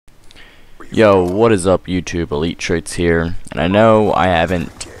Yo, what is up YouTube? Elite Traits here, and I know I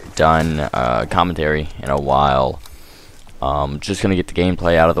haven't done commentary in a while. Just gonna get the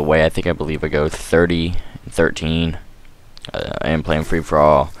gameplay out of the way. I believe I go 30 and 13. I am playing free for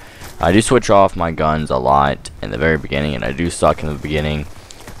all. I do switch off my guns a lot in the very beginning, and I do suck in the beginning,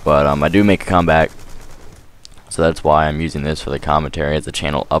 but I do make a comeback, so that's why I'm using this for the commentary as a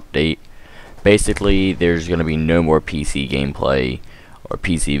channel update. Basically, there's gonna be no more PC gameplay or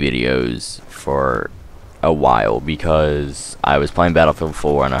PC videos for a while because I was playing Battlefield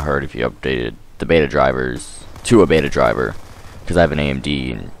 4 and I heard if you updated the beta drivers to a beta driver, because I have an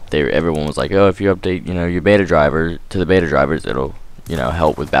AMD, and everyone was like, oh, if you update your beta driver to the beta drivers, it'll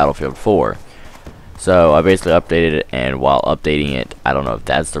help with Battlefield 4. So I basically updated it, and while updating it, I don't know if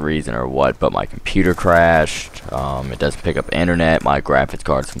that's the reason or what, but my computer crashed. It doesn't pick up internet. My graphics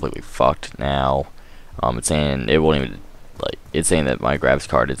card's completely fucked now. It's saying it won't even, it's saying that my graphics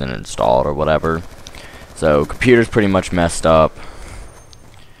card isn't installed or whatever. So computer's pretty much messed up.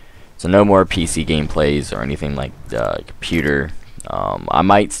 So no more PC gameplays or anything like the computer. I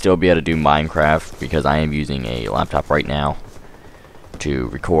might still be able to do Minecraft because I am using a laptop right now to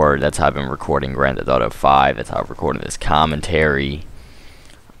record. That's how I've been recording Grand Theft Auto 5. That's how I'm recording this commentary.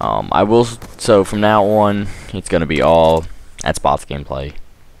 So from now on, it's gonna be all at Spots gameplay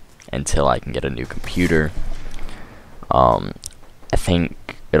until I can get a new computer. I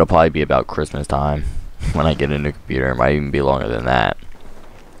think it'll probably be about Christmas time when I get a new computer. It might even be longer than that.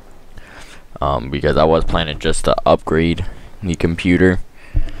 Because I was planning just to upgrade the computer.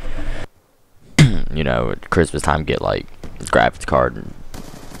 At Christmas time, get like graphics card and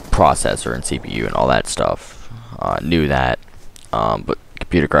processor and CPU and all that stuff. Knew that, but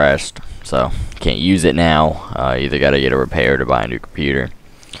computer crashed, so can't use it now. Either gotta get it repaired or buy a new computer.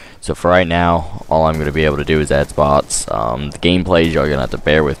 So for right now, all I'm gonna be able to do is add spots. The gameplays, y'all gonna have to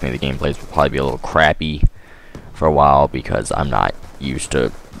bear with me. The gameplays will probably be a little crappy for a while because I'm not used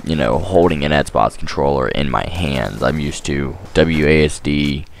to holding an add spots controller in my hands. I'm used to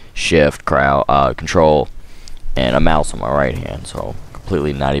WASD, shift, control, and a mouse on my right hand, so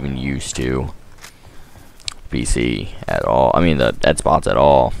completely not even used to PC at all. I mean the add spots at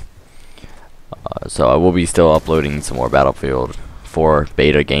all. So I will be still uploading some more Battlefield 4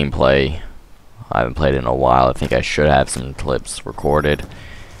 beta gameplay. I haven't played it in a while. I think I should have some clips recorded.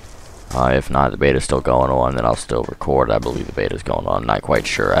 If not, the beta's still going on, then I'll still record. I believe the beta's going on. Not quite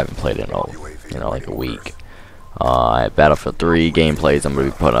sure. I haven't played it in like a week. Battlefield 3 gameplays I'm going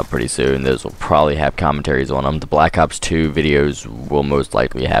to be putting up pretty soon. Those will probably have commentaries on them. The Black Ops 2 videos will most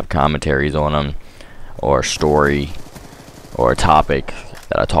likely have commentaries on them, or a story, or a topic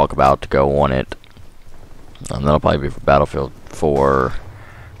that I talk about to go on it. That'll probably be for Battlefield 4.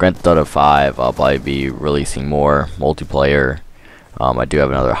 Grand Theft Auto 5, I'll probably be releasing more multiplayer. I do have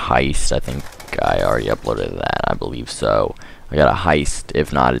another heist. I think I already uploaded that. I believe so. I got a heist.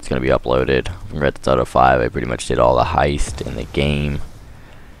 If not, it's going to be uploaded. Grand Theft Auto 5, I pretty much did all the heist in the game,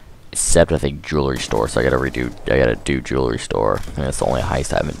 except I think jewelry store. So I gotta do jewelry store. I think that's the only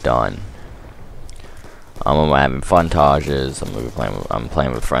heist I haven't done. I'm having funtages. I'm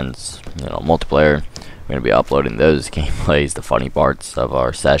playing with friends. Multiplayer. I'm gonna be uploading those gameplays, the funny parts of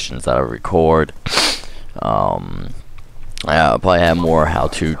our sessions that I record. I'll probably have more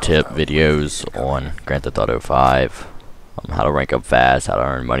how-to tip videos on Grand Theft Auto 5. How to rank up fast, how to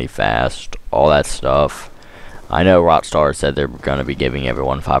earn money fast, all that stuff. I know Rockstar said they're going to be giving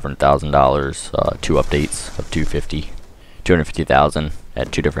everyone $500,000, 2 updates of 250,000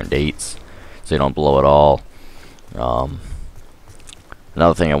 at 2 different dates, so you don't blow it all.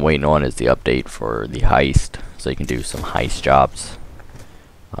 Another thing I'm waiting on is the update for the heist, so you can do some heist jobs.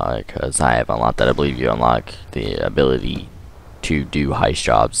 Because I have unlocked that. I believe you unlock the ability to do heist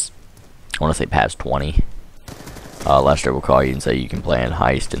jobs, I want to say past 20. Lester will call you and say you can plan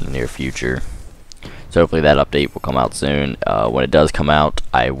heist in the near future. So hopefully that update will come out soon. When it does come out,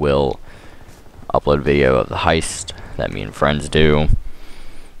 I will upload a video of the heist that me and friends do.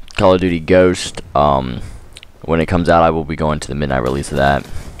 Call of Duty Ghost, when it comes out, I will be going to the midnight release of that.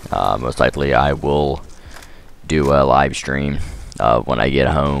 Most likely I will do a live stream when I get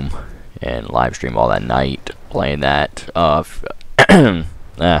home, and live stream all that night playing that.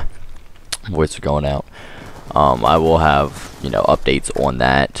 Voice is going out. I will have updates on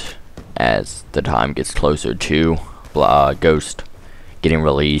that as the time gets closer to Ghost getting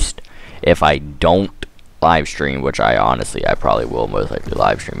released. If I don't live stream, which I probably will most likely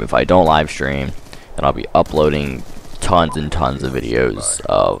live stream. If I don't live stream, then I'll be uploading tons and tons of videos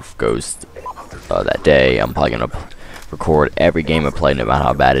of Ghost that day. I'm probably gonna record every game I play, no matter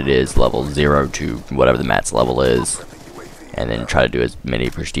how bad it is, level 0 to whatever the max level is. and then try to do as many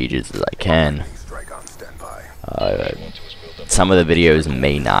prestiges as I can. Some of the videos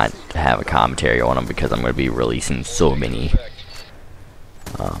may not have a commentary on them because I'm going to be releasing so many.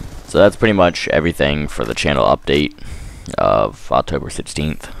 So that's pretty much everything for the channel update of October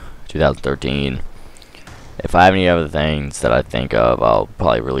 16th, 2013. If I have any other things that I think of, I'll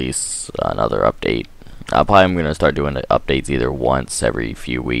probably release another update. I'm going to start doing the updates either once every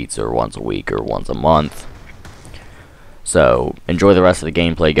few weeks, or once a week, or once a month. So enjoy the rest of the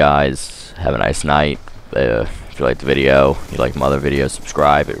gameplay, guys. Have a nice night. If you like the video, you like my other videos,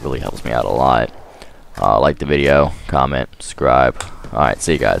 subscribe. It really helps me out a lot. Like the video, comment, subscribe. Alright,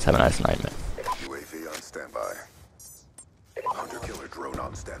 see you guys. Have a nice night, man. UAV on standby. Hunter-killer drone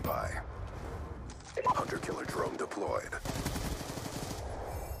on standby. Hunter-killer drone deployed.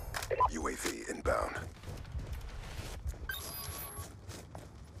 UAV inbound.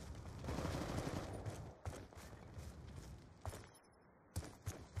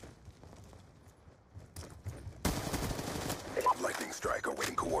 Lightning strike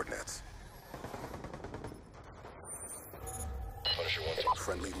awaiting coordinates.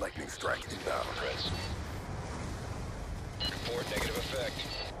 Friendly lightning strike inbound.